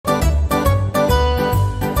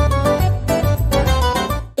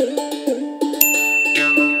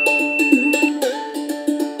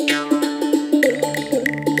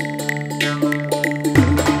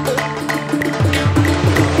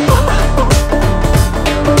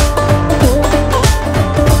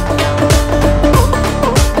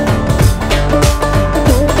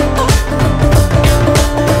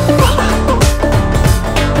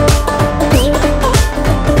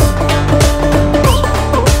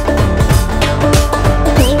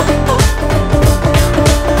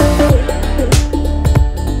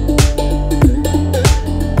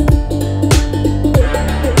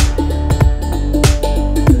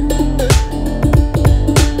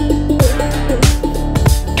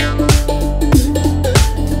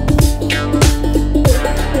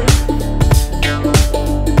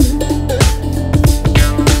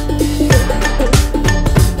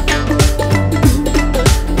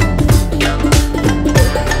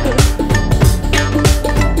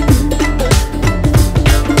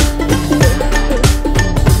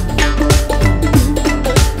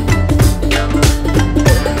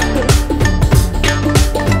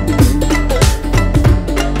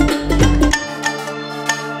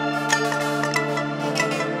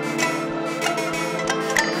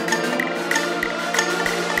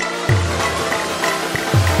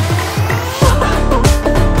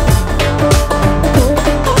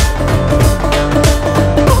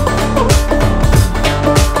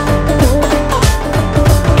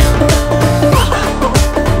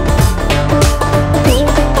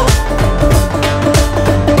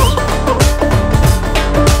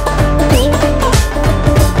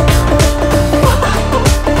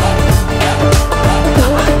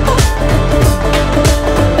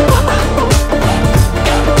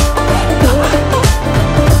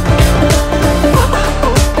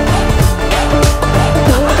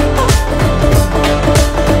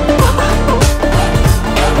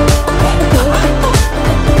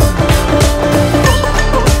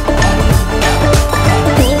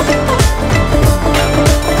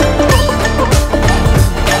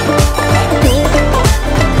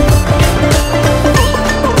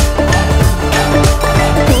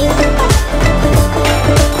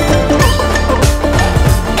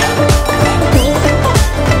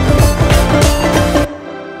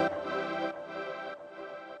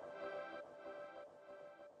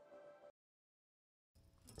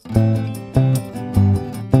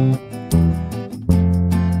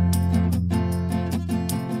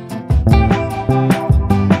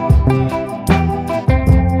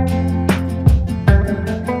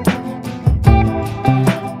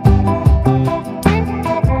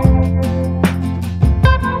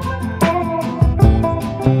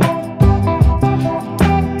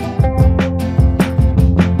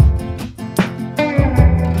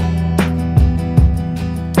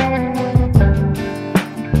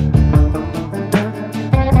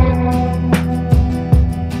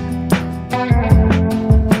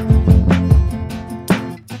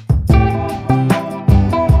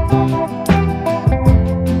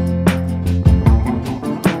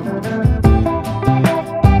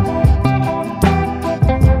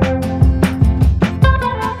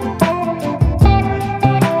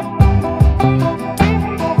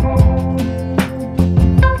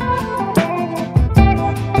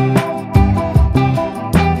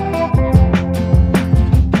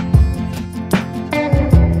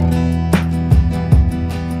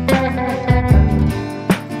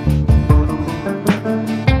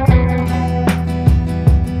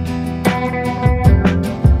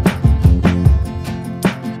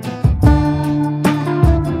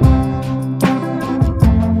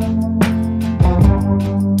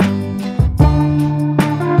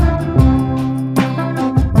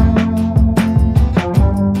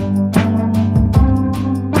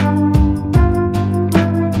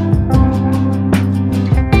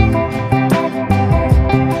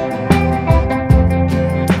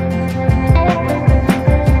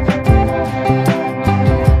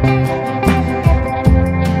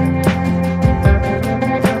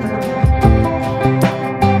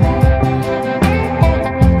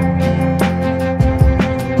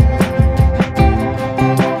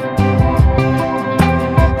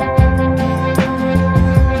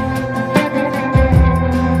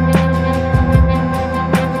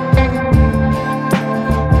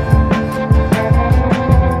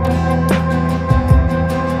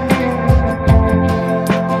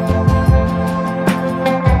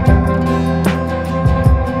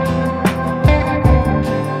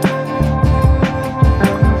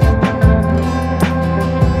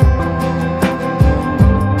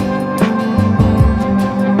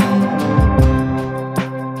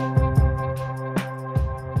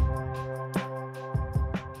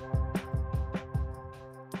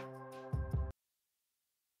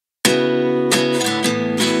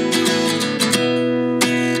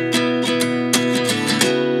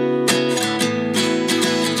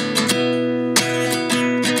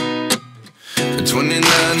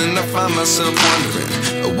find myself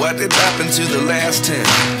wondering what did happen to the last 10.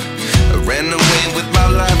 I ran away with my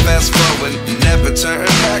life, fast forward, never turn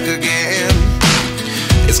back again.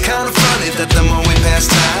 It's kind of funny that the more we pass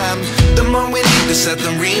time, the more we need to set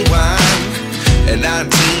them rewind. And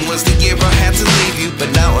 19 was the year I had to leave you, but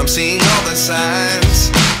now I'm seeing all the signs.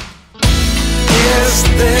 Is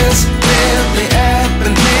this really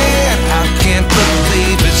happening? I can't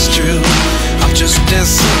believe it's true. I'm just as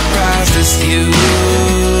surprised as you.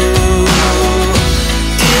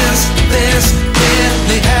 Is this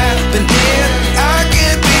really happening? I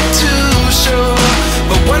can't be too sure,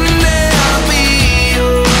 but one day I'll be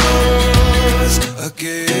yours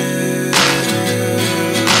again.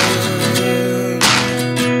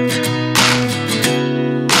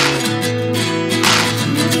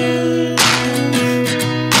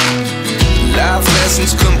 Life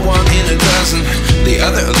lessons come one in a dozen. The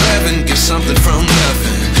other 11 give something from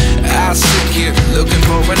nothing. I sit here looking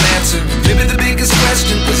for an answer. Maybe the biggest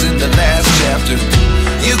question was in the last chapter.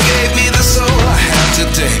 You gave me the soul I have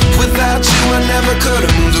today. Without you I never could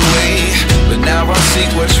have moved away. But now I see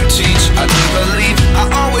what you teach. I do believe I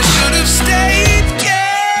always should have stayed.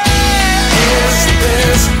 Yeah. Is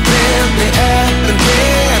this really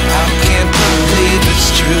happening? I can't believe it's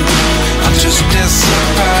true. I'm just as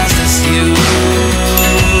surprised as you.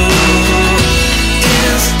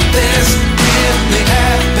 Is this really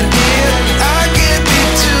happening? I can't be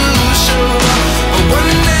too sure, but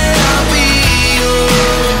one day I'll be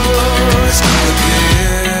yours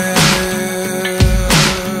again.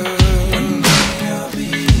 One day I'll be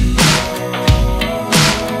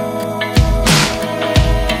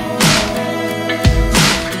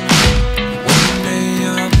One day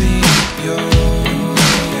I'll be yours.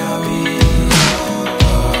 I'll be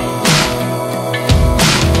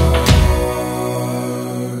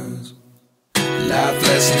yours. Life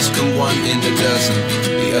lessons come one in a dozen.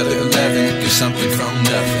 The other 11 give something from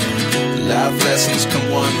nothing. Life lessons come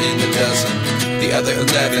one in a dozen. The other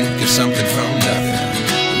 11 give something from nothing.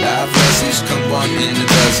 Life lessons come one in a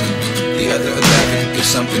dozen. The other 11 give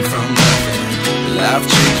something from nothing. Life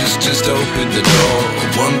changes, just open the door.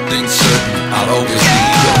 One thing's certain, I'll always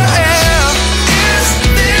be yours.